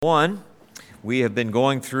1, we have been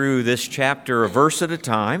going through this chapter a verse at a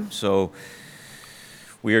time, so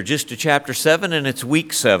we are just to chapter 7 and it's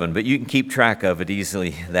week 7, but you can keep track of it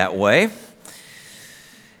easily that way.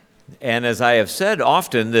 And as I have said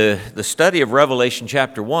often, the study of Revelation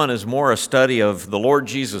chapter 1 is more a study of the Lord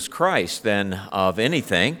Jesus Christ than of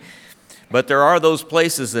anything, but there are those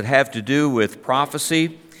places that have to do with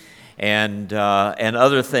prophecy and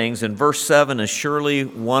other things, and verse 7 is surely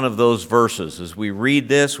one of those verses. As we read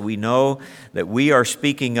this, we know that we are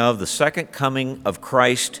speaking of the second coming of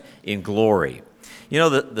Christ in glory. You know,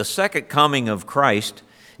 the second coming of Christ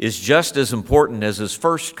is just as important as his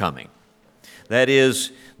first coming. That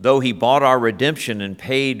is, though he bought our redemption and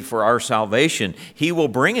paid for our salvation, he will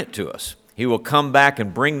bring it to us. He will come back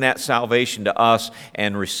and bring that salvation to us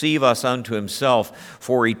and receive us unto himself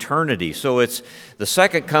for eternity. So it's the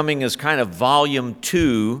second coming is kind of volume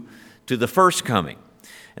 2 to the first coming.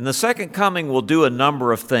 And the second coming will do a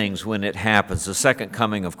number of things when it happens, the second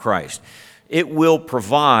coming of Christ. It will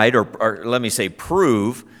provide, or let me say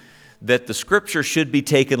prove, that the Scripture should be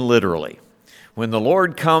taken literally. When the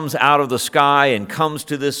Lord comes out of the sky and comes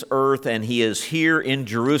to this earth and he is here in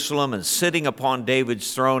Jerusalem and sitting upon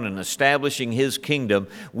David's throne and establishing his kingdom,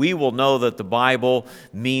 we will know that the Bible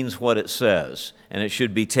means what it says, and it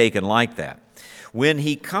should be taken like that. When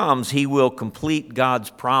he comes, he will complete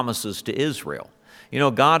God's promises to Israel. You know,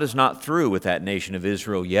 God is not through with that nation of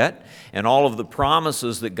Israel yet, and all of the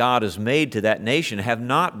promises that God has made to that nation have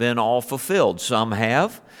not been all fulfilled. Some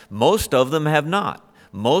have, most of them have not.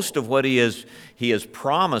 Most of what he has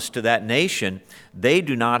promised to that nation, they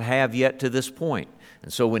do not have yet to this point.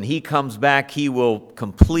 And so when he comes back, he will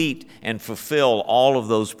complete and fulfill all of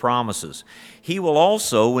those promises. He will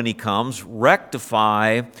also, when he comes,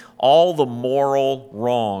 rectify all the moral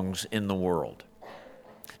wrongs in the world.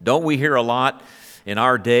 Don't we hear a lot in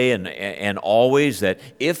our day and always that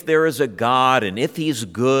if there is a God and if he's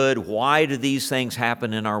good, why do these things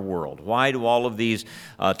happen in our world? Why do all of these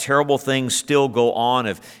terrible things still go on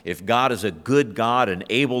if God is a good God and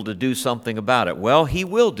able to do something about it? Well, he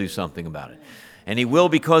will do something about it. And he will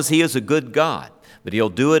because he is a good God. But he'll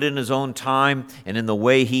do it in his own time and in the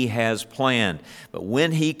way he has planned. But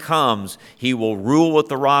when he comes, he will rule with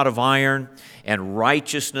the rod of iron and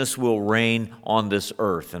righteousness will reign on this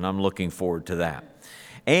earth. And I'm looking forward to that.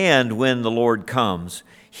 And when the Lord comes,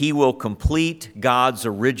 he will complete God's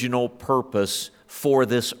original purpose for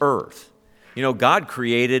this earth. You know, God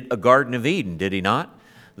created a Garden of Eden, did he not?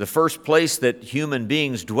 The first place that human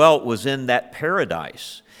beings dwelt was in that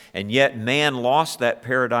paradise. And yet man lost that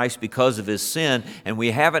paradise because of his sin, and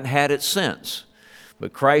we haven't had it since.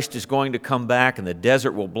 But Christ is going to come back, and the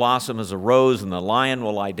desert will blossom as a rose, and the lion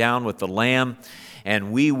will lie down with the lamb,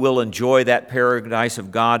 and we will enjoy that paradise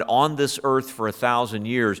of God on this earth for 1,000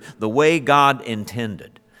 years, the way God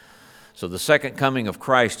intended. So the second coming of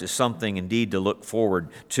Christ is something indeed to look forward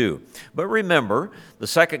to. But remember, the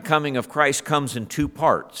second coming of Christ comes in two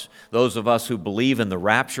parts. Those of us who believe in the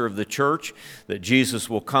rapture of the church, that Jesus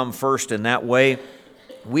will come first in that way,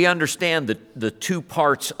 we understand the two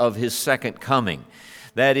parts of his second coming.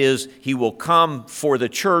 That is, he will come for the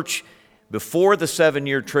church before the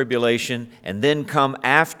 7-year tribulation and then come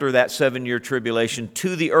after that 7-year tribulation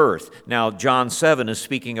to the earth. Now, John 7 is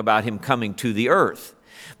speaking about him coming to the earth.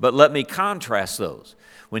 But let me contrast those.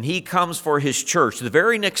 When he comes for his church, the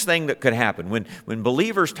very next thing that could happen, when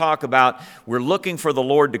believers talk about we're looking for the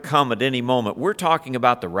Lord to come at any moment, we're talking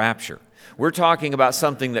about the rapture. We're talking about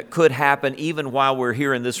something that could happen even while we're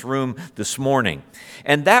here in this room this morning.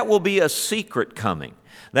 And that will be a secret coming.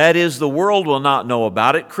 That is, the world will not know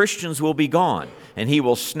about it. Christians will be gone, and he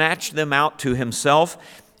will snatch them out to himself.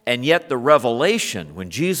 And yet the revelation, when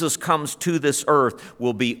Jesus comes to this earth,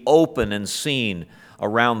 will be open and seen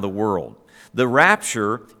around the world. The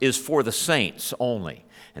rapture is for the saints only.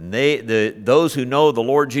 And those who know the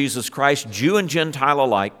Lord Jesus Christ, Jew and Gentile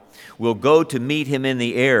alike, will go to meet him in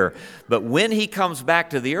the air. But when he comes back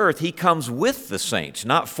to the earth, he comes with the saints,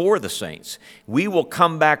 not for the saints. We will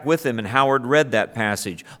come back with him, and Howard read that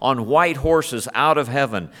passage, on white horses out of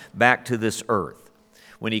heaven back to this earth.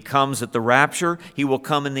 When he comes at the rapture, he will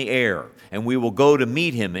come in the air, and we will go to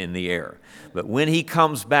meet him in the air. But when he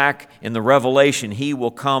comes back in the revelation, he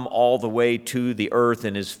will come all the way to the earth,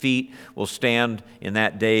 and his feet will stand in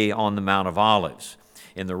that day on the Mount of Olives.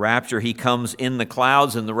 In the rapture, he comes in the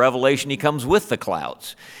clouds. In the revelation, he comes with the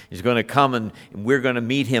clouds. He's going to come, and we're going to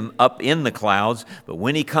meet him up in the clouds. But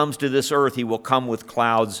when he comes to this earth, he will come with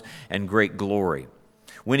clouds and great glory.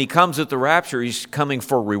 When he comes at the rapture, he's coming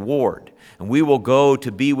for reward. And we will go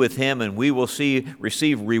to be with him, and we will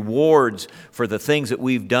receive rewards for the things that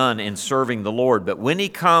we've done in serving the Lord. But when he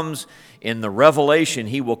comes in the revelation,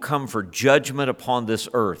 he will come for judgment upon this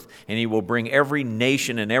earth, and he will bring every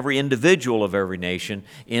nation and every individual of every nation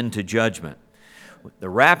into judgment. The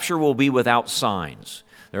rapture will be without signs.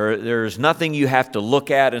 There's nothing you have to look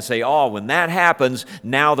at and say, oh, when that happens,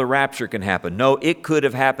 now the rapture can happen. No, it could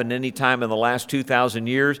have happened any time in the last 2,000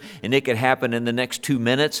 years, and it could happen in the next 2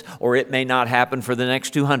 minutes, or it may not happen for the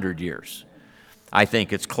next 200 years. I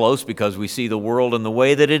think it's close because we see the world in the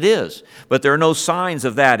way that it is. But there are no signs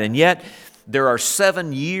of that, and yet there are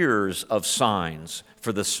 7 years of signs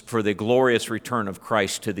for the glorious return of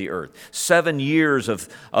Christ to the earth. 7 years of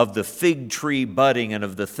the fig tree budding and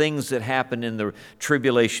of the things that happen in the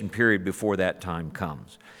tribulation period before that time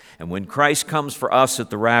comes. And when Christ comes for us at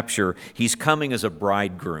the rapture, he's coming as a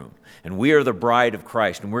bridegroom. And we are the bride of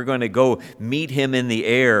Christ, and we're going to go meet him in the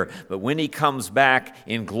air. But when he comes back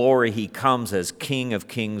in glory, he comes as King of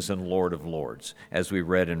kings and Lord of lords, as we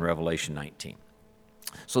read in Revelation 19.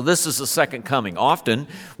 So this is the second coming. Often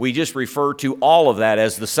we just refer to all of that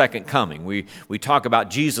as the second coming. We talk about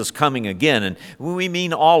Jesus coming again, and we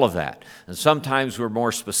mean all of that. And sometimes we're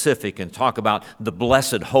more specific and talk about the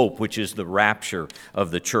blessed hope, which is the rapture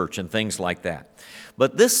of the church and things like that.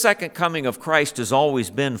 But this second coming of Christ has always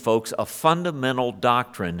been, folks, a fundamental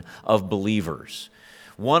doctrine of believers.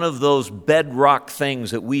 One of those bedrock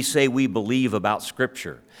things that we say we believe about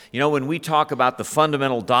Scripture. You know, when we talk about the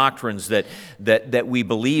fundamental doctrines that we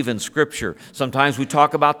believe in Scripture, sometimes we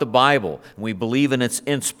talk about the Bible, and we believe in its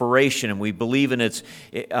inspiration, and we believe in its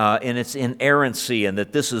inerrancy, and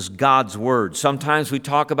that this is God's Word. Sometimes we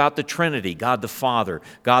talk about the Trinity, God the Father,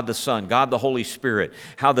 God the Son, God the Holy Spirit,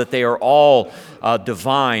 how that they are all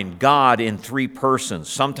divine, God in 3 persons.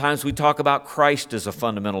 Sometimes we talk about Christ as a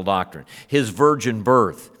fundamental doctrine, his virgin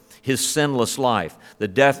birth, his sinless life, the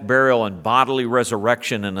death, burial, and bodily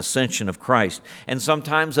resurrection and ascension of Christ, and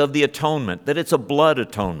sometimes of the atonement, that it's a blood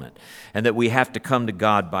atonement, and that we have to come to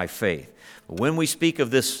God by faith. But when we speak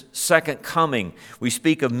of this second coming, we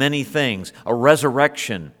speak of many things, a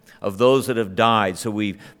resurrection of those that have died. So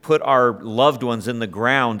we put our loved ones in the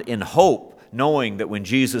ground in hope, knowing that when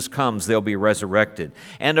Jesus comes, they'll be resurrected,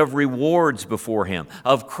 and of rewards before him,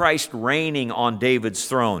 of Christ reigning on David's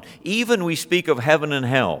throne. Even we speak of heaven and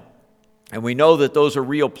hell. And we know that those are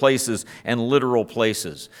real places and literal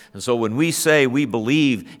places. And so when we say we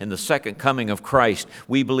believe in the second coming of Christ,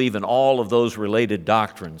 we believe in all of those related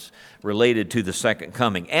doctrines related to the second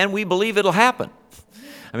coming. And we believe it'll happen.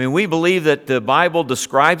 I mean, we believe that the Bible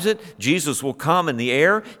describes it. Jesus will come in the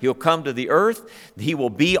air. He'll come to the earth. He will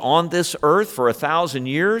be on this earth for 1,000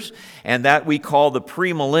 years. And that we call the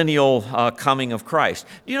premillennial coming of Christ.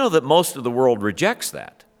 Do you know that most of the world rejects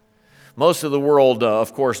that? Most of the world,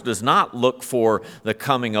 of course, does not look for the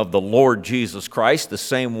coming of the Lord Jesus Christ, the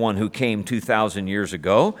same one who came 2,000 years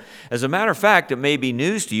ago. As a matter of fact, it may be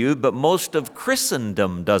news to you, but most of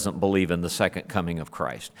Christendom doesn't believe in the second coming of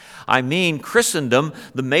Christ. I mean, Christendom,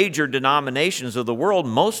 the major denominations of the world,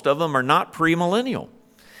 most of them are not premillennial.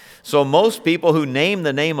 So most people who name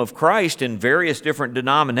the name of Christ in various different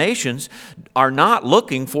denominations are not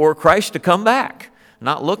looking for Christ to come back,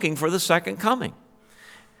 not looking for the second coming.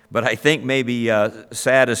 But I think maybe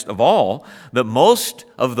saddest of all, that most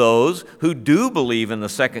of those who do believe in the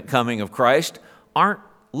second coming of Christ aren't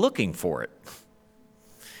looking for it,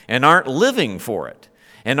 and aren't living for it,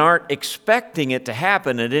 and aren't expecting it to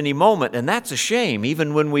happen at any moment. And that's a shame.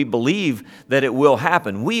 Even when we believe that it will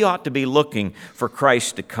happen, we ought to be looking for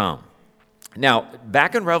Christ to come. Now,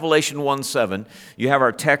 back in Revelation 1:7, you have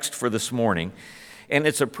our text for this morning, and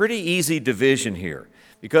it's a pretty easy division here.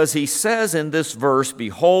 Because he says in this verse,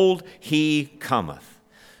 behold, he cometh.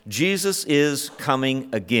 Jesus is coming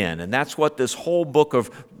again. And that's what this whole book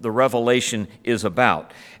of the Revelation is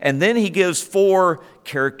about. And then he gives 4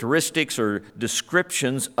 characteristics or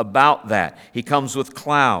descriptions about that. He comes with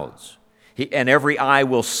clouds, and every eye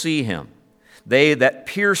will see him. They that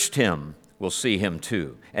pierced him will see him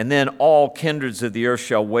too. And then all kindreds of the earth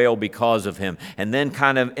shall wail because of him. And then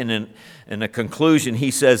kind of in a conclusion, he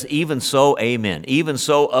says, even so, amen. Even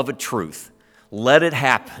so, of a truth. Let it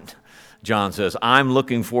happen. John says, I'm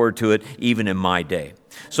looking forward to it even in my day.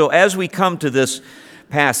 So as we come to this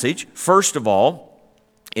passage, first of all,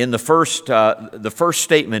 in the first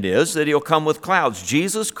statement is that he'll come with clouds.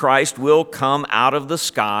 Jesus Christ will come out of the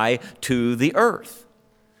sky to the earth.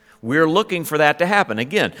 We're looking for that to happen.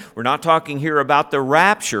 Again, we're not talking here about the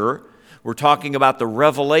rapture. We're talking about the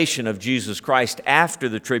revelation of Jesus Christ after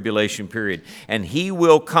the tribulation period. And He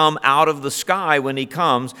will come out of the sky when He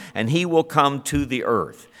comes, and He will come to the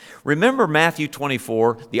earth. Remember Matthew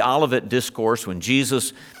 24, the Olivet Discourse, when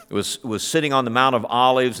Jesus was sitting on the Mount of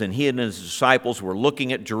Olives, and He and His disciples were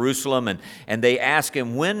looking at Jerusalem, and they asked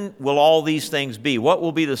Him, when will all these things be? What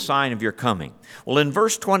will be the sign of your coming? Well, in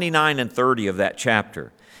verse 29 and 30 of that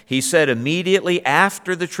chapter, He said, immediately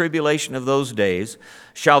after the tribulation of those days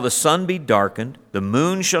shall the sun be darkened, the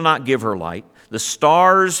moon shall not give her light, the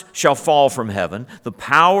stars shall fall from heaven, the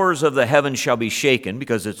powers of the heavens shall be shaken,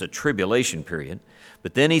 because it's a tribulation period.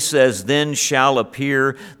 But then He says, then shall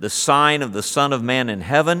appear the sign of the Son of Man in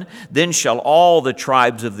heaven. Then shall all the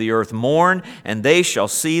tribes of the earth mourn, and they shall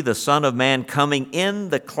see the Son of Man coming in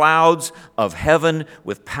the clouds of heaven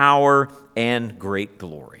with power and great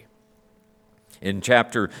glory. In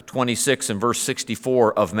chapter 26 and verse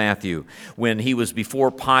 64 of Matthew, when He was before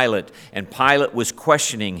Pilate, and Pilate was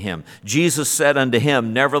questioning Him, Jesus said unto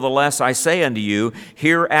him, nevertheless I say unto you,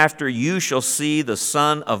 hereafter you shall see the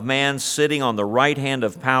Son of Man sitting on the right hand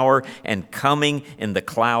of power and coming in the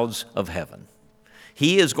clouds of heaven.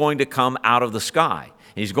 He is going to come out of the sky.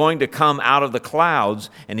 He's going to come out of the clouds,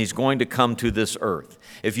 and He's going to come to this earth.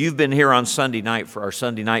 If you've been here on Sunday night for our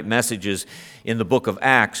Sunday night messages in the book of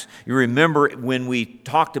Acts, you remember when we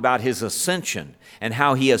talked about His ascension and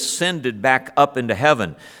how He ascended back up into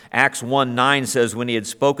heaven. Acts 1:9 says, when He had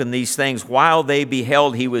spoken these things, while they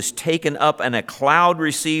beheld, He was taken up, and a cloud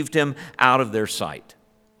received Him out of their sight.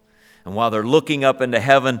 And while they're looking up into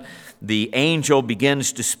heaven, the angel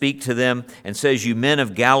begins to speak to them and says, you men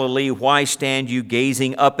of Galilee, why stand you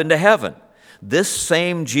gazing up into heaven? This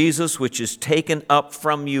same Jesus which is taken up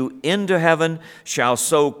from you into heaven shall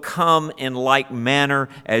so come in like manner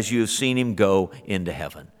as you have seen Him go into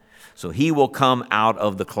heaven. So He will come out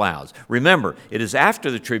of the clouds. Remember, it is after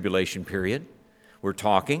the tribulation period we're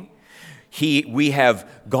talking. We have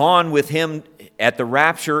gone with Him at the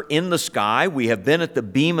rapture in the sky. We have been at the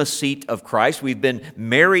bema seat of Christ. We've been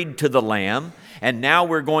married to the Lamb. And now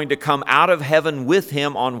we're going to come out of heaven with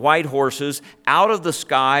Him on white horses, out of the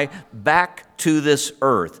sky, back to this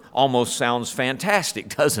earth. Almost sounds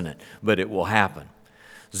fantastic, doesn't it? But it will happen.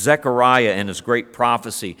 Zechariah, in his great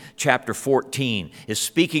prophecy, chapter 14, is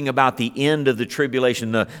speaking about the end of the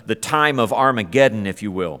tribulation, the time of Armageddon, if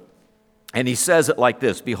you will. And he says it like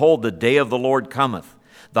this, behold, the day of the Lord cometh.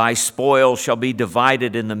 Thy spoil shall be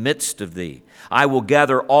divided in the midst of thee. I will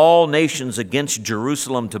gather all nations against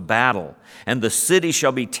Jerusalem to battle, and the city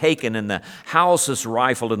shall be taken, and the houses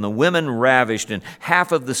rifled, and the women ravished, and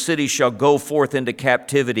half of the city shall go forth into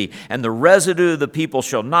captivity, and the residue of the people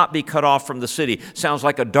shall not be cut off from the city. Sounds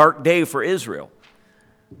like a dark day for Israel.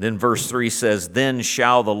 Then verse 3 says, then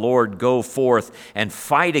shall the Lord go forth and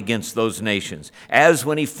fight against those nations, as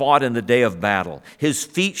when He fought in the day of battle. His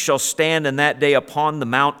feet shall stand in that day upon the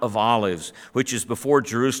Mount of Olives, which is before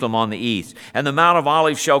Jerusalem on the east. And the Mount of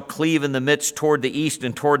Olives shall cleave in the midst toward the east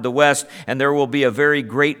and toward the west, and there will be a very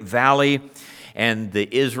great valley, and the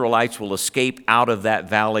Israelites will escape out of that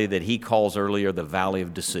valley that He calls earlier the Valley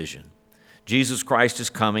of Decision. Jesus Christ is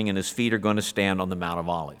coming, and His feet are going to stand on the Mount of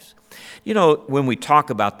Olives. You know, when we talk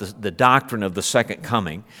about the doctrine of the second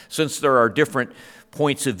coming, since there are different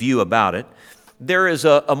points of view about it, there is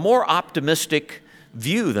a more optimistic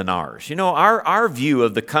view than ours. You know, our view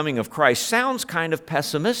of the coming of Christ sounds kind of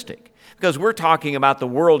pessimistic, because we're talking about the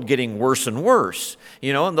world getting worse and worse.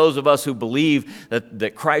 You know, and those of us who believe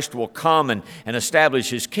that Christ will come and establish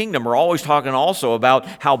His kingdom are always talking also about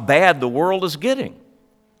how bad the world is getting.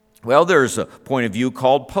 Well, there's a point of view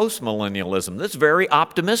called postmillennialism that's very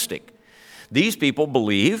optimistic. These people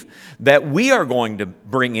believe that we are going to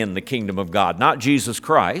bring in the kingdom of God, not Jesus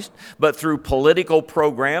Christ, but through political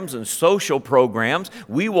programs and social programs,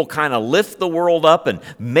 we will kind of lift the world up and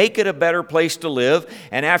make it a better place to live.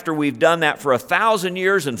 And after we've done that for 1,000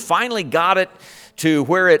 years and finally got it to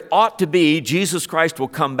where it ought to be, Jesus Christ will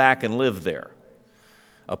come back and live there.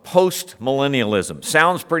 A postmillennialism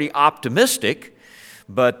sounds pretty optimistic,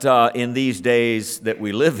 but in these days that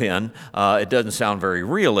we live in, it doesn't sound very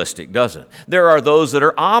realistic, does it? There are those that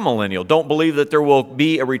are amillennial, don't believe that there will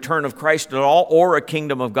be a return of Christ at all or a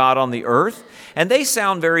kingdom of God on the earth. And they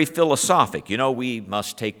sound very philosophic. You know, we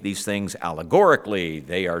must take these things allegorically.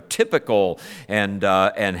 They are typical, and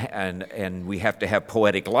we have to have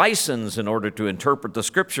poetic license in order to interpret the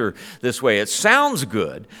Scripture this way. It sounds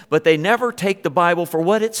good, but they never take the Bible for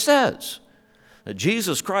what it says. That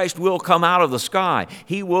Jesus Christ will come out of the sky.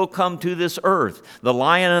 He will come to this earth. The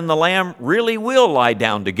lion and the lamb really will lie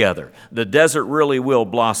down together. The desert really will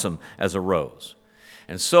blossom as a rose.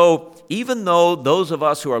 And so, even though those of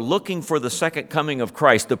us who are looking for the second coming of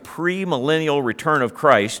Christ, the premillennial return of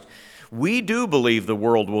Christ, we do believe the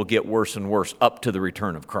world will get worse and worse up to the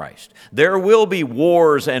return of Christ. There will be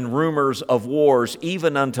wars and rumors of wars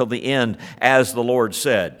even until the end, as the Lord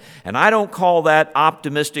said. And I don't call that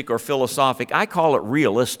optimistic or philosophic. I call it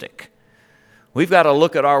realistic. We've got to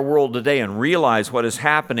look at our world today and realize what is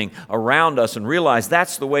happening around us and realize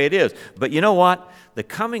that's the way it is. But you know what? The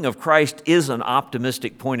coming of Christ is an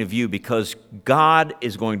optimistic point of view because God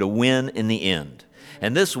is going to win in the end.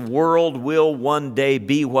 And this world will one day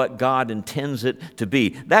be what God intends it to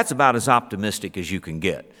be. That's about as optimistic as you can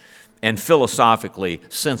get, and philosophically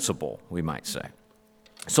sensible, we might say.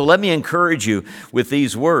 So let me encourage you with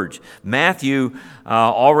these words. Matthew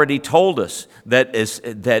already told us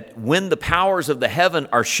that when the powers of the heaven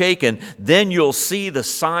are shaken, then you'll see the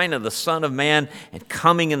sign of the Son of Man and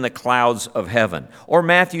coming in the clouds of heaven. Or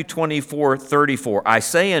Matthew 24:34, I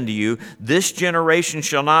say unto you, this generation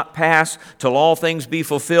shall not pass till all things be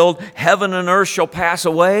fulfilled. Heaven and earth shall pass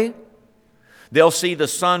away. They'll see the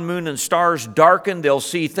sun, moon, and stars darken. They'll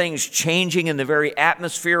see things changing in the very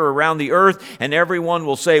atmosphere around the earth, and everyone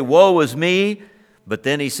will say, woe is me. But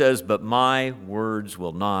then he says, but my words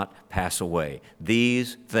will not pass away.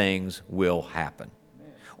 These things will happen.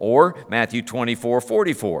 Or Matthew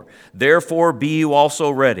 24:44, therefore be you also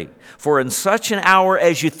ready, for in such an hour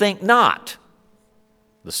as you think not,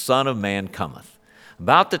 the Son of Man cometh.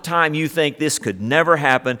 About the time you think this could never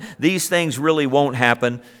happen, these things really won't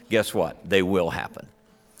happen, guess what? They will happen.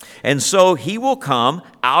 And so he will come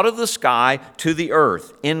out of the sky to the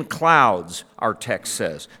earth in clouds, our text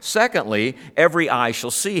says. Secondly, every eye shall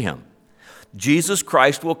see him. Jesus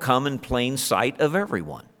Christ will come in plain sight of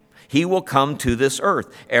everyone. He will come to this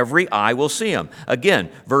earth. Every eye will see him. Again,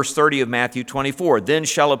 verse 30 of Matthew 24, then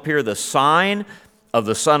shall appear the sign of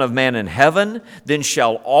the Son of Man in heaven, then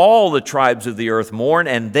shall all the tribes of the earth mourn,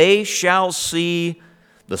 and they shall see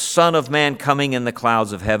the Son of Man coming in the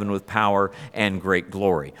clouds of heaven with power and great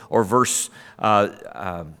glory. Or verse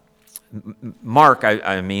Mark,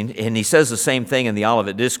 and he says the same thing in the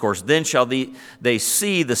Olivet Discourse, then shall they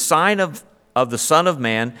see the sign of the Son of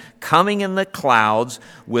Man coming in the clouds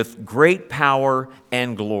with great power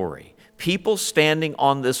and glory. People standing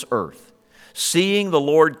on this earth, seeing the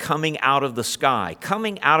Lord coming out of the sky,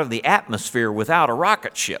 coming out of the atmosphere without a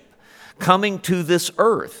rocket ship, coming to this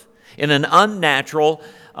earth in an unnatural,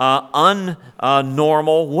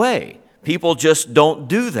 unnormal way. People just don't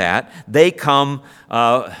do that. They come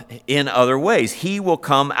in other ways. He will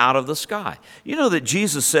come out of the sky. You know that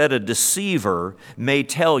Jesus said a deceiver may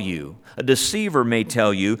tell you,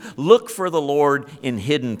 look for the Lord in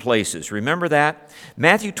hidden places. Remember that?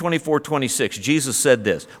 Matthew 24:26, Jesus said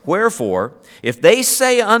this, wherefore, if they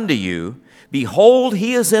say unto you, behold,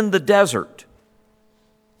 he is in the desert.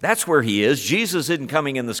 That's where he is. Jesus isn't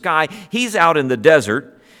coming in the sky. He's out in the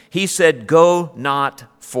desert. He said, go not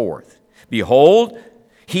forth. Behold,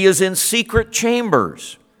 he is in secret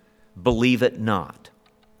chambers. Believe it not.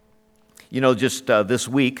 You know, just this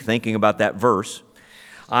week, thinking about that verse,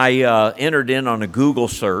 I entered in on a Google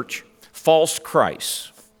search, false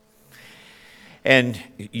Christ. And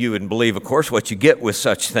you wouldn't believe, of course, what you get with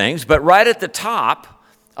such things. But right at the top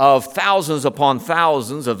of thousands upon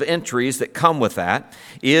thousands of entries that come with that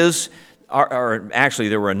actually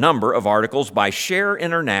there were a number of articles by Share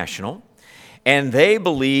International. And they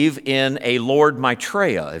believe in a Lord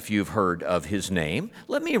Maitreya, if you've heard of his name.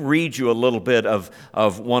 Let me read you a little bit of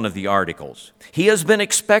one of the articles. He has been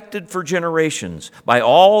expected for generations by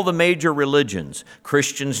all the major religions.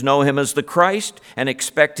 Christians know him as the Christ and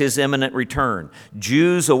expect his imminent return.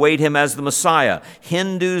 Jews await him as the Messiah.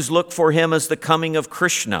 Hindus look for him as the coming of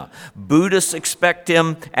Krishna. Buddhists expect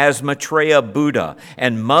him as Maitreya Buddha.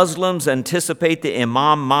 And Muslims anticipate the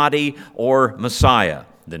Imam Mahdi or Messiah.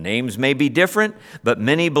 The names may be different, but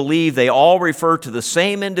many believe they all refer to the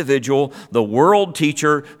same individual, the world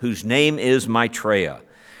teacher, whose name is Maitreya.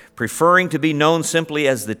 Preferring to be known simply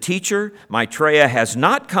as the teacher, Maitreya has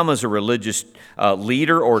not come as a religious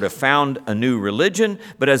leader or to found a new religion,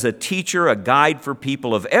 but as a teacher, a guide for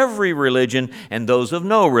people of every religion and those of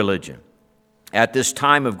no religion. At this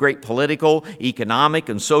time of great political, economic,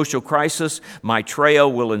 and social crisis, Maitreya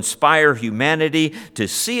will inspire humanity to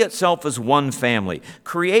see itself as one family,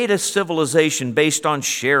 create a civilization based on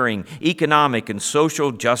sharing, economic and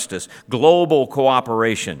social justice, global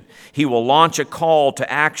cooperation. He will launch a call to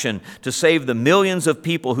action to save the millions of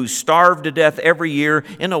people who starve to death every year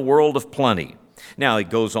in a world of plenty. Now, it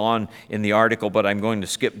goes on in the article, but I'm going to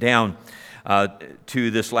skip down to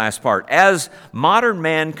this last part. As modern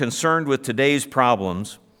man concerned with today's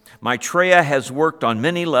problems, Maitreya has worked on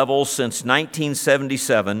many levels since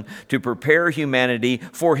 1977 to prepare humanity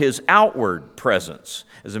for his outward presence.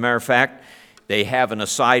 As a matter of fact, they have in a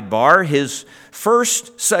sidebar, his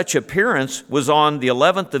first such appearance was on the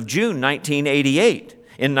 11th of June, 1988,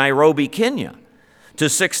 in Nairobi, Kenya, to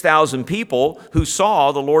 6,000 people who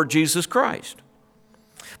saw the Lord Jesus Christ.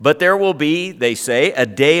 But there will be, they say, a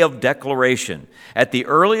day of declaration. At the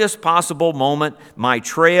earliest possible moment,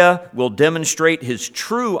 Maitreya will demonstrate his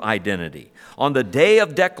true identity. On the day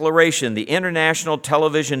of declaration, the international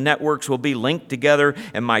television networks will be linked together,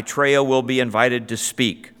 and Maitreya will be invited to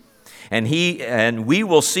speak. And we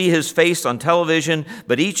will see his face on television,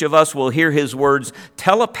 but each of us will hear his words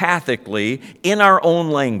telepathically in our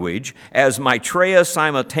own language as Maitreya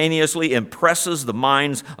simultaneously impresses the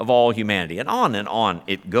minds of all humanity. And on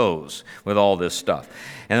it goes with all this stuff.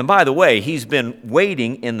 And by the way, he's been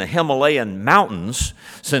waiting in the Himalayan mountains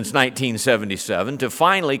since 1977 to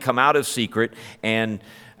finally come out of secret and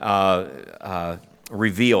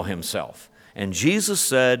reveal himself. And Jesus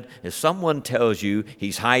said, if someone tells you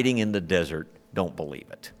he's hiding in the desert, don't believe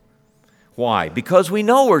it. Why? Because we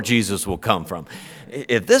know where Jesus will come from.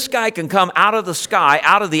 If this guy can come out of the sky,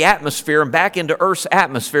 out of the atmosphere, and back into Earth's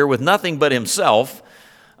atmosphere with nothing but himself,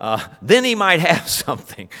 then he might have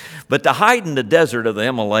something. But to hide in the desert of the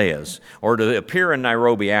Himalayas or to appear in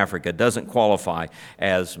Nairobi, Africa, doesn't qualify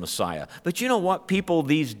as Messiah. But you know what? People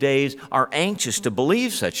these days are anxious to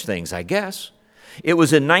believe such things, I guess. It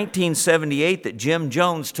was in 1978 that Jim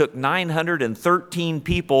Jones took 913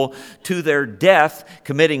 people to their death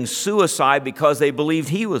committing suicide because they believed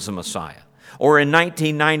he was a Messiah. Or in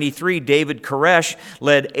 1993, David Koresh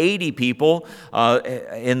led 80 people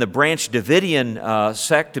in the Branch Davidian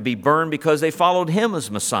sect to be burned because they followed him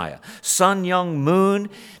as Messiah. Sun Myung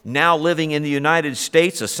Moon, now living in the United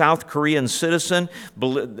States, a South Korean citizen,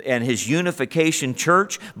 and his Unification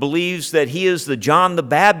Church believes that he is the John the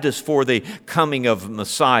Baptist for the coming of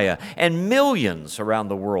Messiah. And millions around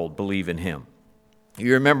the world believe in him.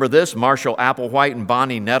 You remember this? Marshall Applewhite and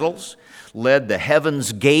Bonnie Nettles led the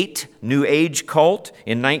Heaven's Gate New Age cult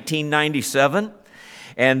in 1997,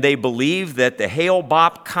 and they believed that the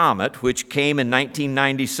Hale-Bopp comet, which came in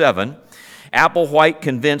 1997, Applewhite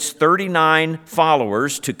convinced 39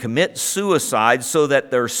 followers to commit suicide so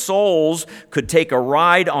that their souls could take a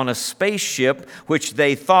ride on a spaceship which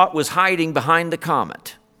they thought was hiding behind the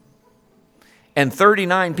comet. And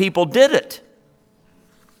 39 people did it.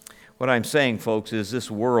 What I'm saying, folks, is this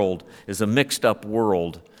world is a mixed up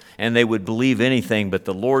world, and they would believe anything, but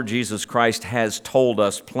the Lord Jesus Christ has told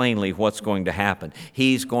us plainly what's going to happen.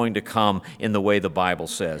 He's going to come in the way the Bible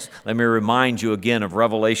says. Let me remind you again of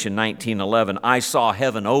Revelation 19:11. I saw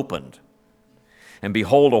heaven opened, and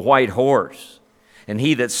behold, a white horse. And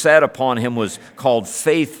he that sat upon him was called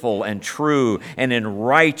Faithful and True, and in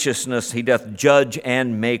righteousness he doth judge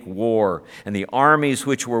and make war. And the armies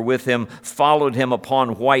which were with him followed him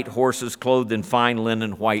upon white horses, clothed in fine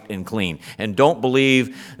linen, white and clean. And don't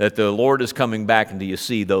believe that the Lord is coming back until you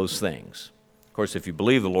see those things. Of course, if you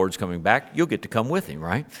believe the Lord's coming back, you'll get to come with him,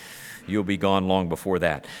 right? You'll be gone long before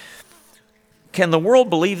that. Can the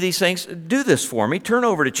world believe these things? Do this for me. Turn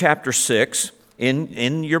over to chapter 6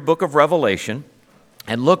 in your book of Revelation.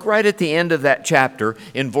 And look right at the end of that chapter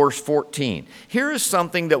in verse 14. Here is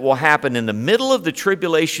something that will happen in the middle of the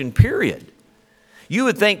tribulation period. You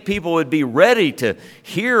would think people would be ready to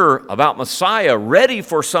hear about Messiah, ready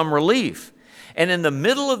for some relief. And in the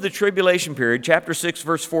middle of the tribulation period, chapter 6,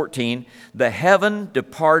 verse 14, the heaven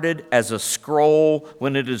departed as a scroll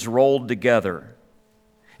when it is rolled together.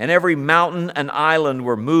 And every mountain and island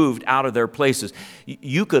were moved out of their places.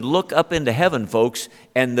 You could look up into heaven, folks,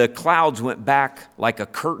 and the clouds went back like a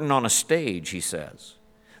curtain on a stage, he says.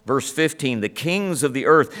 Verse 15, the kings of the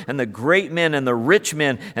earth and the great men and the rich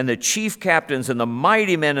men and the chief captains and the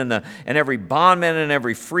mighty men and every bondman and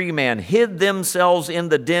every free man hid themselves in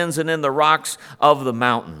the dens and in the rocks of the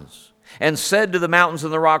mountains. And said to the mountains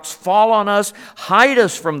and the rocks, fall on us, hide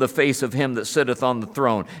us from the face of him that sitteth on the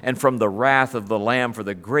throne, and from the wrath of the Lamb, for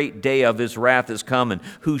the great day of his wrath is come, and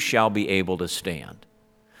who shall be able to stand?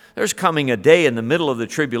 There's coming a day in the middle of the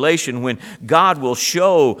tribulation when God will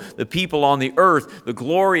show the people on the earth the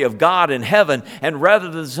glory of God in heaven, and rather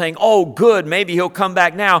than saying, oh good, maybe he'll come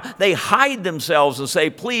back now, they hide themselves and say,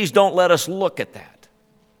 please don't let us look at that.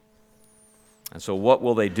 And so what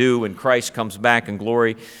will they do when Christ comes back in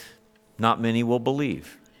glory? Not many will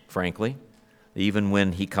believe, frankly, even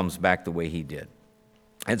when he comes back the way he did.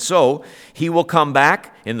 And so he will come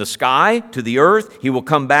back in the sky to the earth. He will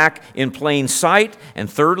come back in plain sight. And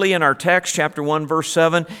thirdly, in our text, chapter 1, verse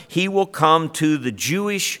 7, he will come to the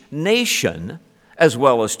Jewish nation as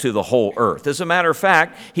well as to the whole earth. As a matter of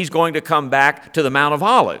fact, he's going to come back to the Mount of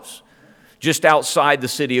Olives, just outside the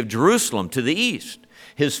city of Jerusalem to the east.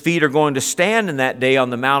 His feet are going to stand in that day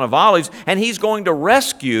on the Mount of Olives, and he's going to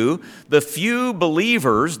rescue the few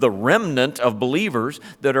believers, the remnant of believers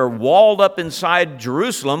that are walled up inside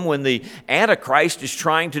Jerusalem when the Antichrist is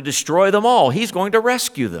trying to destroy them all. He's going to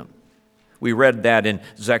rescue them. We read that in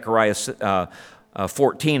Zechariah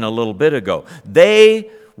 14 a little bit ago.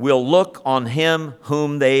 They will look on him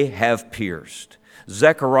whom they have pierced.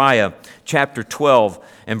 Zechariah chapter 12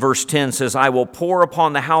 and verse 10 says, I will pour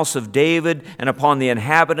upon the house of David and upon the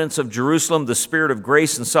inhabitants of Jerusalem the spirit of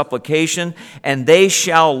grace and supplication, and they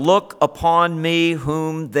shall look upon me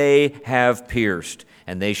whom they have pierced,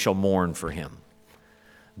 and they shall mourn for him.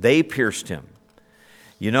 They pierced him.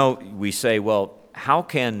 You know, we say, well, how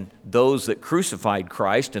can those that crucified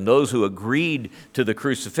Christ and those who agreed to the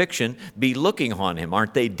crucifixion be looking on him?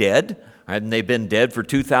 Aren't they dead? Hadn't they been dead for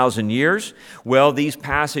 2,000 years? Well, these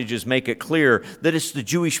passages make it clear that it's the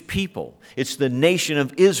Jewish people. It's the nation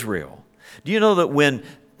of Israel. Do you know that when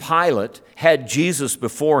Pilate had Jesus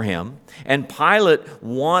before him, and Pilate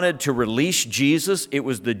wanted to release Jesus, it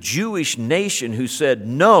was the Jewish nation who said,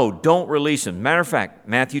 no, don't release him. Matter of fact,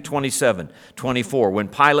 Matthew 27:24, when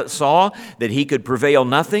Pilate saw that he could prevail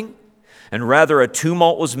nothing, and rather a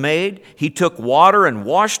tumult was made, he took water and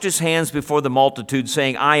washed his hands before the multitude,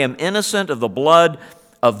 saying, I am innocent of the blood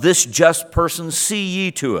of this just person, see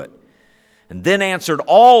ye to it. And then answered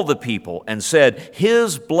all the people and said,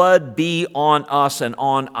 his blood be on us and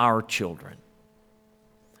on our children.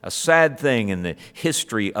 A sad thing in the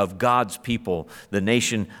history of God's people, the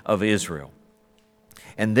nation of Israel.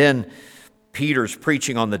 And then Peter's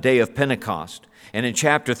preaching on the day of Pentecost. And in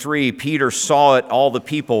chapter 3, Peter saw it, all the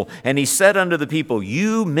people, and he said unto the people,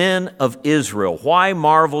 you men of Israel, why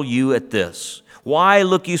marvel you at this? Why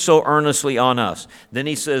look you so earnestly on us? Then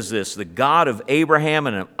he says this, the God of Abraham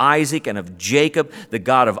and of Isaac and of Jacob, the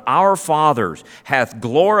God of our fathers, hath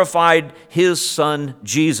glorified his Son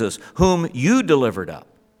Jesus, whom you delivered up.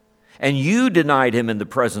 And you denied him in the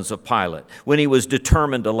presence of Pilate when he was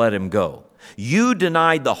determined to let him go. You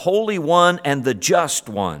denied the Holy One and the Just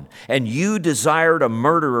One, and you desired a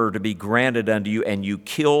murderer to be granted unto you, and you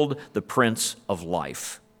killed the Prince of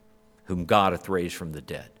Life, whom God hath raised from the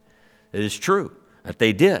dead. It is true that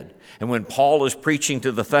they did. And when Paul is preaching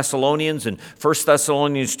to the Thessalonians in 1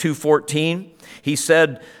 Thessalonians 2:14, he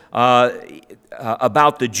said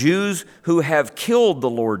about the Jews who have killed the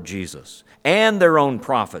Lord Jesus and their own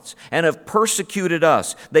prophets, and have persecuted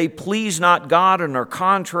us. They please not God and are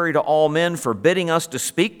contrary to all men, forbidding us to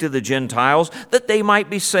speak to the Gentiles, that they might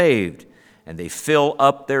be saved. And they fill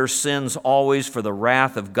up their sins always, for the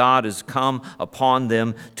wrath of God is come upon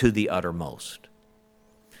them to the uttermost.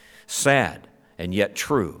 Sad and yet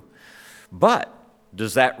true. But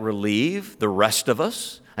does that relieve the rest of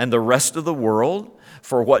us and the rest of the world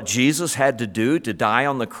for what Jesus had to do to die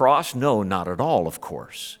on the cross? No, not at all, of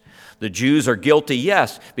course. The Jews are guilty,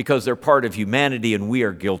 yes, because they're part of humanity, and we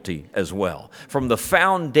are guilty as well. From the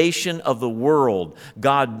foundation of the world,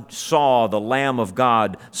 God saw the Lamb of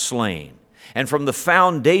God slain. And from the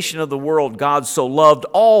foundation of the world, God so loved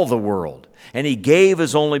all the world, and he gave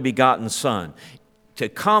his only begotten Son. To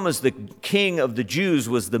come as the King of the Jews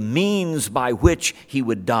was the means by which he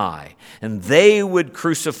would die. And they would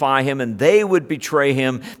crucify him and they would betray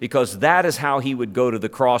him, because that is how he would go to the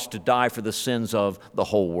cross to die for the sins of the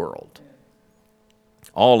whole world.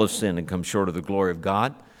 All have sinned and come short of the glory of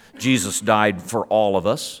God. Jesus died for all of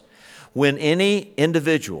us. When any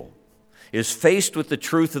individual is faced with the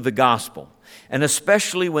truth of the gospel, and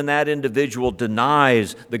especially when that individual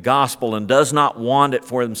denies the gospel and does not want it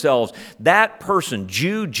for themselves, that person,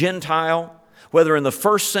 Jew, Gentile, whether in the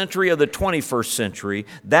 1st century or the 21st century,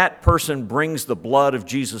 that person brings the blood of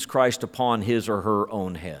Jesus Christ upon his or her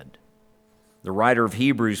own head. The writer of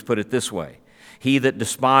Hebrews put it this way, he that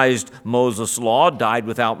despised Moses' law died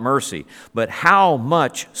without mercy, but how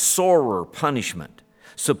much sorer punishment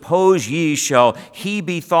suppose ye shall he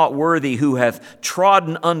be thought worthy who hath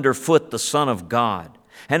trodden under foot the Son of God,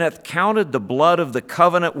 and hath counted the blood of the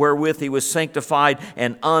covenant wherewith he was sanctified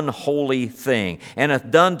an unholy thing, and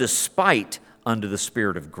hath done despite unto the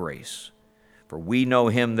Spirit of grace. For we know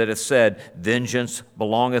him that hath said, vengeance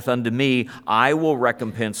belongeth unto me, I will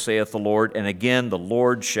recompense, saith the Lord, and again the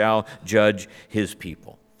Lord shall judge his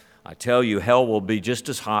people. I tell you, hell will be just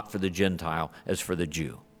as hot for the Gentile as for the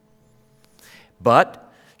Jew. But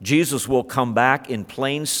Jesus will come back in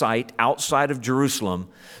plain sight outside of Jerusalem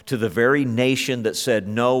to the very nation that said,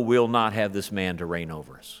 no, we'll not have this man to reign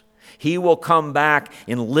over us. He will come back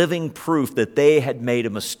in living proof that they had made a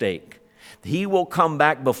mistake. He will come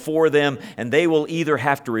back before them, and they will either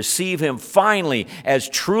have to receive him finally as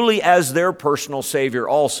truly as their personal Savior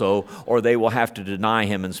also, or they will have to deny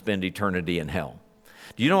him and spend eternity in hell.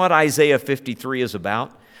 Do you know what Isaiah 53 is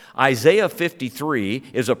about? Isaiah 53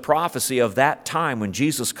 is a prophecy of that time when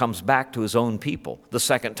Jesus comes back to his own people, the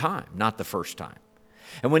second time, not the first time.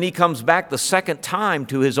 And when he comes back the second time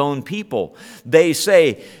to his own people, they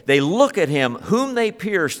look at him, whom they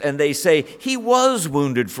pierced, and they say, he was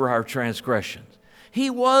wounded for our transgressions. He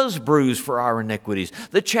was bruised for our iniquities.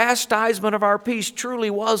 The chastisement of our peace truly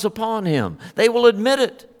was upon him. They will admit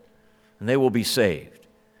it, and they will be saved.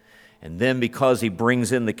 And then because he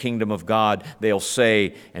brings in the kingdom of God, they'll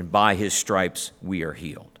say, and by his stripes we are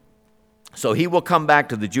healed. So he will come back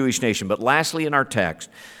to the Jewish nation. But lastly in our text,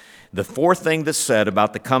 the fourth thing that's said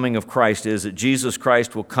about the coming of Christ is that Jesus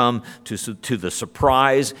Christ will come to the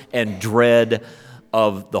surprise and dread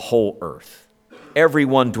of the whole earth.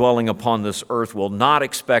 Everyone dwelling upon this earth will not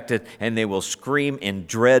expect it, and they will scream in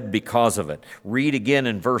dread because of it. Read again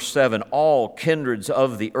in verse 7, all kindreds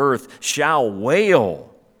of the earth shall wail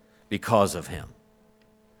because of him.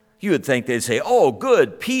 You would think they'd say, oh,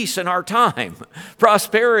 good, peace in our time,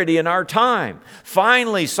 prosperity in our time.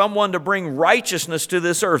 Finally, someone to bring righteousness to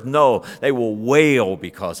this earth. No, they will wail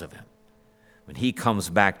because of him when he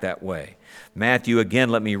comes back that way. Matthew, again,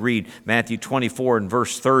 let me read Matthew 24 and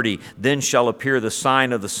verse 30. Then shall appear the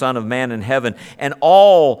sign of the Son of Man in heaven, and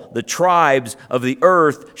all the tribes of the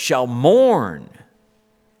earth shall mourn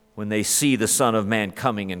when they see the Son of Man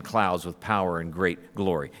coming in clouds with power and great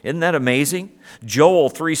glory. Isn't that amazing? Joel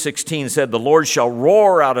 3:16 said, the Lord shall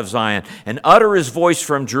roar out of Zion and utter his voice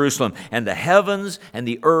from Jerusalem, and the heavens and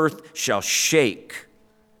the earth shall shake,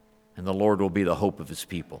 and the Lord will be the hope of his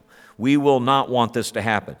people. We will not want this to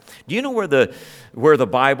happen. Do you know where the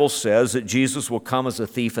Bible says that Jesus will come as a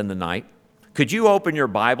thief in the night? Could you open your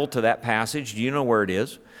Bible to that passage? Do you know where it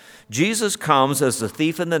is? Jesus comes as the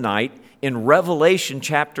thief in the night in Revelation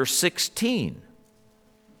chapter 16.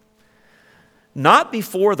 Not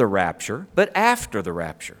before the rapture, but after the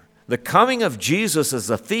rapture. The coming of Jesus as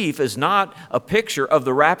a thief is not a picture of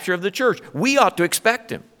the rapture of the church. We ought to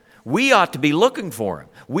expect him. We ought to be looking for him.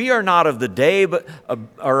 We are not of the day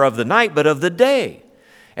or of the night, but of the day.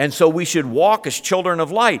 And so we should walk as children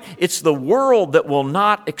of light. It's the world that will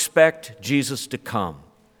not expect Jesus to come.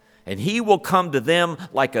 And he will come to them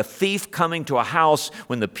like a thief coming to a house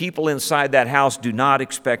when the people inside that house do not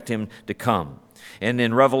expect him to come. And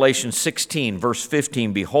in Revelation 16, verse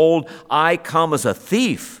 15, behold, I come as a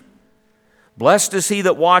thief. Blessed is he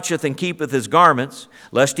that watcheth and keepeth his garments,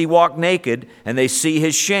 lest he walk naked, and they see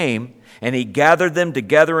his shame. And he gathered them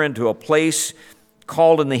together into a place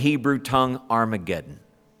called in the Hebrew tongue Armageddon.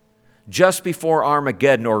 Just before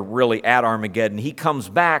Armageddon, or really at Armageddon, he comes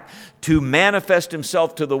back to manifest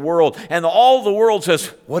himself to the world. And all the world says,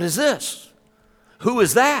 what is this? Who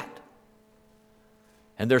is that?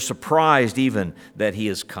 And they're surprised even that he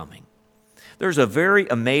is coming. There's a very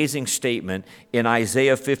amazing statement in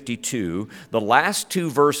Isaiah 52, the last two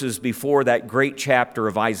verses before that great chapter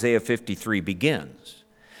of Isaiah 53 begins.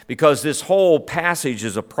 Because this whole passage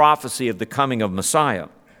is a prophecy of the coming of Messiah.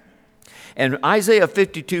 And Isaiah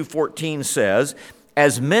 52:14 says,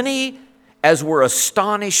 as many as were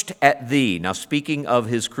astonished at thee. Now speaking of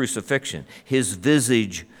his crucifixion, his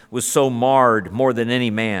visage was so marred more than any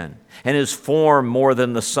man, and his form more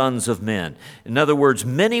than the sons of men. In other words,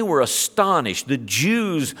 many were astonished. The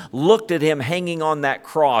Jews looked at him hanging on that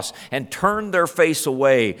cross and turned their face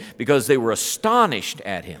away because they were astonished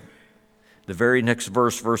at him. The very next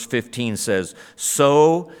verse, verse 15 says,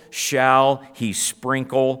 so shall he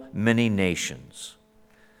sprinkle many nations.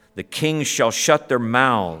 The kings shall shut their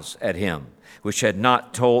mouths at him, which had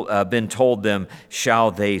not been told them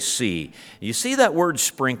shall they see. You see that word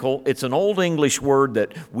sprinkle? It's an old English word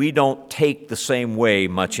that we don't take the same way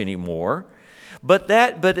much anymore. But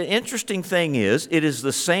the interesting thing is, it is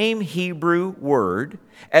the same Hebrew word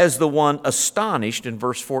as the one astonished in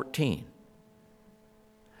verse 14.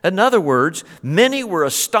 In other words, many were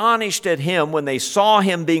astonished at him when they saw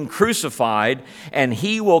him being crucified, and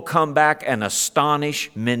he will come back and astonish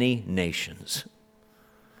many nations.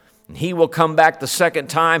 And he will come back the second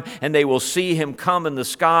time, and they will see him come in the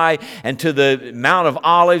sky and to the Mount of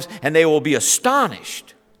Olives, and they will be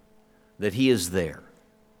astonished that he is there.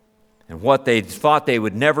 And what they thought they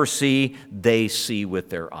would never see, they see with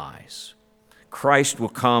their eyes. Christ will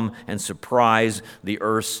come and surprise the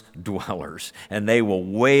earth's dwellers, and they will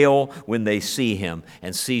wail when they see him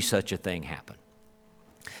and see such a thing happen.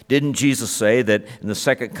 Didn't Jesus say that in the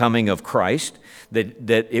second coming of Christ, that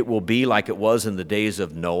it will be like it was in the days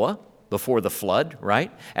of Noah? before the flood,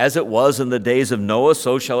 right? As it was in the days of Noah,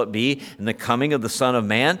 so shall it be in the coming of the Son of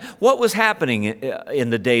Man. What was happening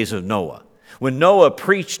in the days of Noah? When Noah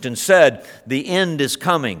preached and said, the end is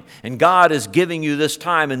coming, and God is giving you this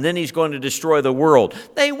time, and then He's going to destroy the world.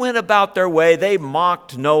 They went about their way. They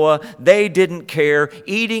mocked Noah. They didn't care,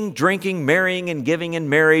 eating, drinking, marrying, and giving in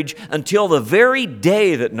marriage until the very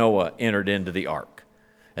day that Noah entered into the ark.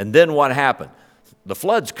 And then what happened? The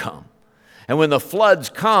floods come. And when the floods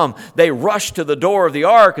come, they rushed to the door of the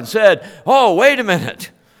ark and said, oh, wait a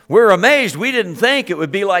minute. We're amazed. We didn't think it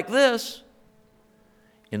would be like this.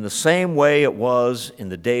 In the same way it was in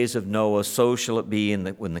the days of Noah, so shall it be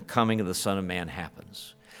when the coming of the Son of Man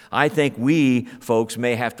happens. I think we, folks,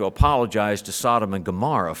 may have to apologize to Sodom and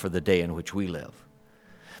Gomorrah for the day in which we live.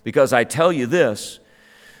 Because I tell you this,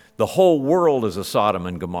 the whole world is a Sodom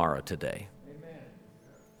and Gomorrah today.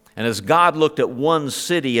 And as God looked at one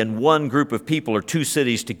city and one group of people, or two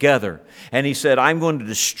cities together, and He said, I'm going to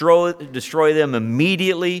destroy them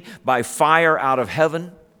immediately by fire out of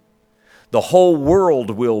heaven, the whole world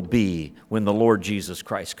will be when the Lord Jesus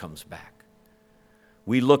Christ comes back.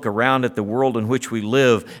 We look around at the world in which we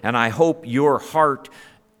live, and I hope your heart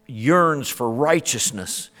yearns for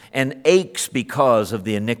righteousness and aches because of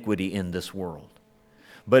the iniquity in this world.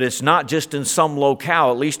 But it's not just in some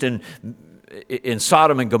locale, at least in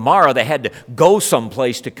Sodom and Gomorrah, they had to go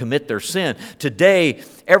someplace to commit their sin. Today,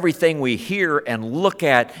 everything we hear and look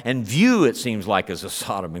at and view, it seems like, is a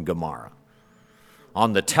Sodom and Gomorrah.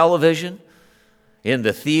 On the television, in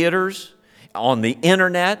the theaters, on the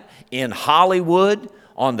internet, in Hollywood,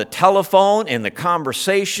 on the telephone, in the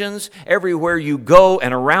conversations, everywhere you go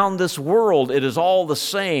and around this world, it is all the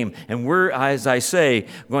same. And we're, as I say,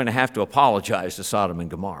 going to have to apologize to Sodom and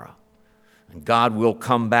Gomorrah. And God will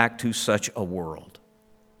come back to such a world.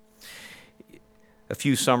 A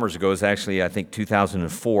few summers ago, it was actually, I think,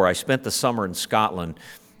 2004, I spent the summer in Scotland,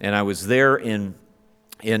 and I was there in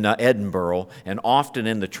Edinburgh, and often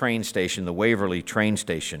in the train station, the Waverley train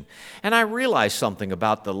station. And I realized something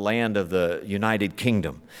about the land of the United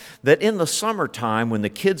Kingdom, that in the summertime, when the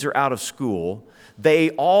kids are out of school,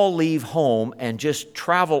 they all leave home and just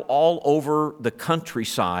travel all over the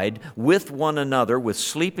countryside with one another, with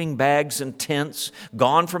sleeping bags and tents,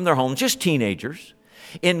 gone from their homes, just teenagers,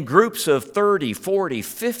 in groups of 30, 40,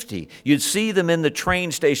 50. You'd see them in the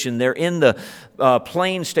train station. They're in the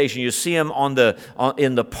plane station. You see them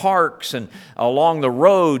in the parks and along the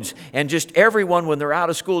roads. And just everyone, when they're out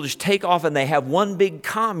of school, just take off, and they have one big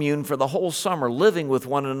commune for the whole summer, living with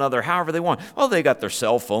one another however they want. Oh, they got their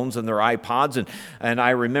cell phones and their iPods. And I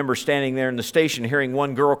remember standing there in the station hearing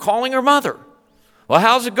one girl calling her mother. Well,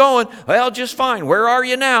 how's it going? Well, just fine. Where are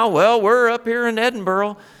you now? Well, we're up here in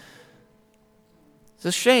Edinburgh. It's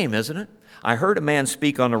a shame, isn't it? I heard a man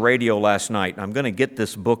speak on the radio last night. I'm going to get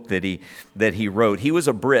this book that he wrote. He was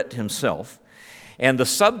a Brit himself. And the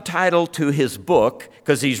subtitle to his book,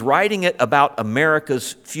 because he's writing it about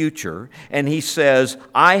America's future, and he says,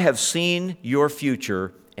 I have seen your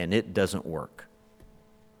future, and it doesn't work.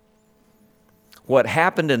 What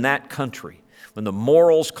happened in that country, when the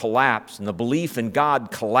morals collapsed and the belief in God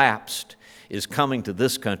collapsed, is coming to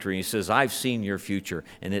this country. He says, I've seen your future,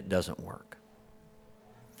 and it doesn't work.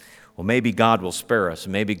 Well, maybe God will spare us,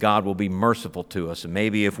 and maybe God will be merciful to us, and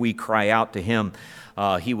maybe if we cry out to Him,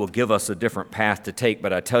 He will give us a different path to take.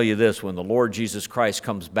 But I tell you this, when the Lord Jesus Christ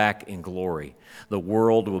comes back in glory, the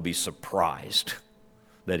world will be surprised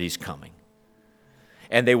that He's coming.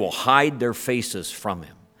 And they will hide their faces from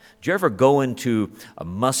Him. Do you ever go into a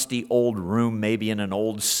musty old room, maybe in an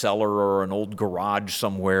old cellar or an old garage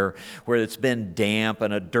somewhere, where it's been damp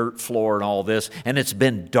and a dirt floor and all this, and it's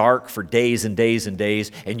been dark for days and days and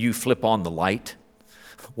days, and you flip on the light?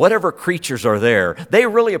 Whatever creatures are there, they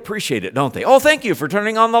really appreciate it, don't they? Oh, thank you for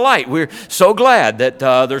turning on the light. We're so glad that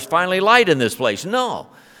there's finally light in this place. No.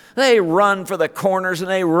 They run for the corners,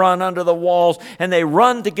 and they run under the walls, and they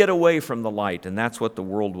run to get away from the light. And that's what the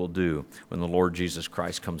world will do when the Lord Jesus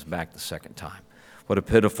Christ comes back the second time. What a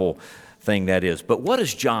pitiful thing that is. But what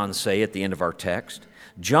does John say at the end of our text?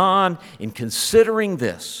 John, in considering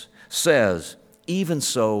this, says, even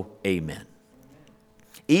so, amen.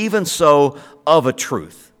 Even so, of a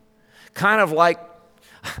truth. Kind of like,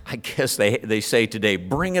 I guess they say today,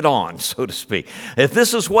 bring it on, so to speak. If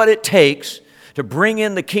this is what it takes to bring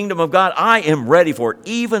in the kingdom of God, I am ready for it.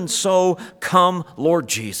 Even so, come, Lord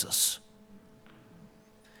Jesus.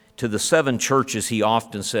 To the 7 churches, He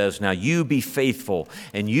often says, now you be faithful,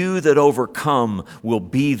 and you that overcome will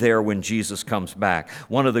be there when Jesus comes back.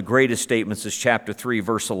 One of the greatest statements is chapter 3,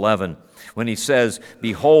 verse 11, when He says,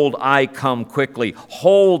 behold, I come quickly.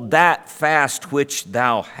 Hold that fast which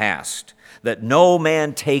thou hast, that no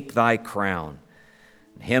man take thy crown.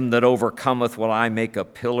 Him that overcometh will I make a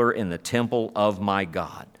pillar in the temple of my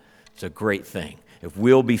God. It's a great thing if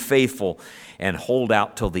we'll be faithful and hold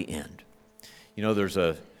out till the end. You know, there's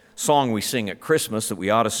a song we sing at Christmas that we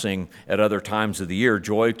ought to sing at other times of the year,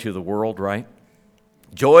 Joy to the World, right?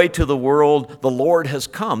 Joy to the world, the Lord has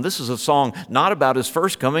come. This is a song not about his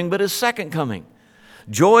first coming, but his second coming.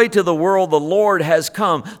 Joy to the world, the Lord has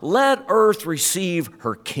come. Let earth receive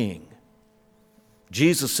her King.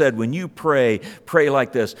 Jesus said, when you pray, pray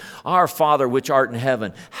like this. Our Father which art in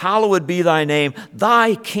heaven, hallowed be thy name.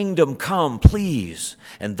 Thy kingdom come, please,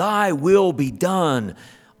 and thy will be done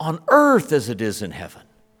on earth as it is in heaven.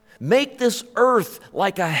 Make this earth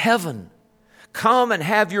like a heaven. Come and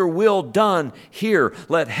have your will done here.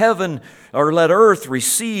 Let earth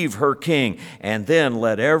receive her King. And then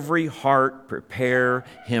let every heart prepare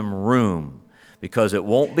him room, because it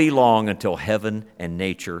won't be long until heaven and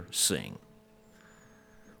nature sing,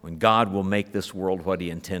 when God will make this world what he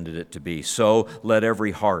intended it to be. So let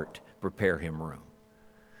every heart prepare him room.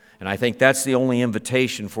 And I think that's the only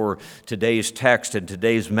invitation for today's text and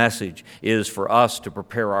today's message, is for us to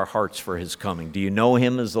prepare our hearts for his coming. Do you know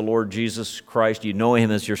him as the Lord Jesus Christ? Do you know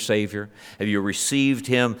him as your Savior? Have you received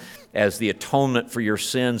him as the atonement for your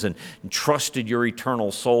sins and trusted your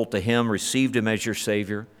eternal soul to him, received him as your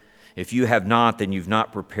Savior? If you have not, then you've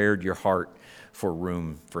not prepared your heart for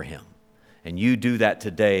room for him. And you do that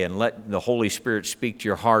today, and let the Holy Spirit speak to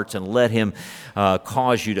your hearts, and let him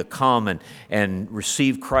cause you to come and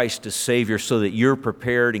receive Christ as Savior, so that you're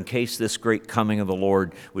prepared in case this great coming of the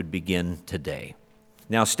Lord would begin today.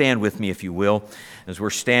 Now stand with me if you will. As we're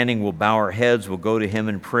standing, we'll bow our heads, we'll go to him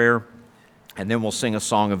in prayer, and then we'll sing a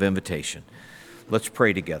song of invitation. Let's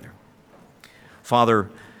pray together. Father,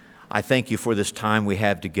 I thank you for this time we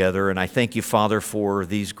have together, and I thank you, Father, for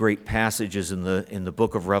these great passages in the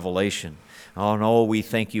book of Revelation. Oh, no, we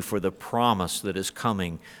thank you for the promise that is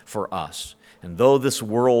coming for us. And though this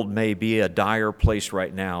world may be a dire place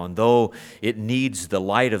right now, and though it needs the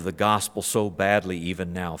light of the gospel so badly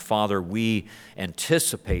even now, Father, we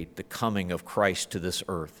anticipate the coming of Christ to this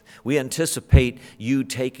earth. We anticipate you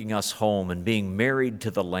taking us home and being married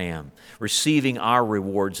to the Lamb, receiving our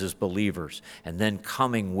rewards as believers, and then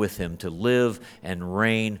coming with him to live and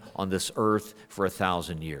reign on this earth for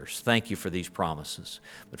 1,000 years. Thank you for these promises.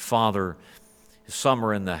 But Father, some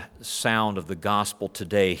are in the sound of the gospel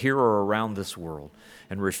today, here or around this world,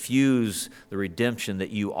 and refuse the redemption that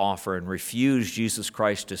you offer, and refuse Jesus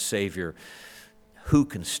Christ as Savior. Who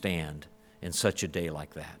can stand in such a day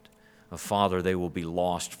like that? Father, they will be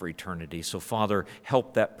lost for eternity. So, Father,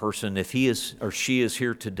 help that person, if he is or she is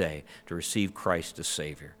here today, to receive Christ as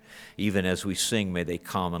Savior. Even as we sing, may they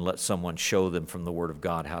come and let someone show them from the Word of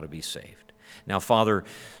God how to be saved. Now, Father,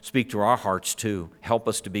 speak to our hearts too. Help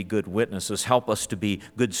us to be good witnesses. Help us to be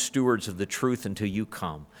good stewards of the truth until you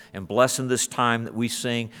come. And bless in this time that we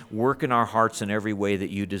sing. Work in our hearts in every way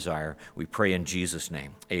that you desire. We pray in Jesus'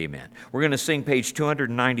 name. Amen. We're going to sing page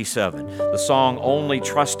 297. The song, Only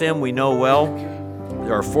Trust Him, we know well.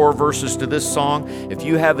 There are 4 verses to this song. If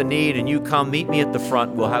you have a need and you come, meet me at the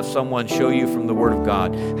front. We'll have someone show you from the Word of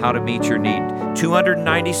God how to meet your need.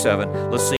 297. Let's sing.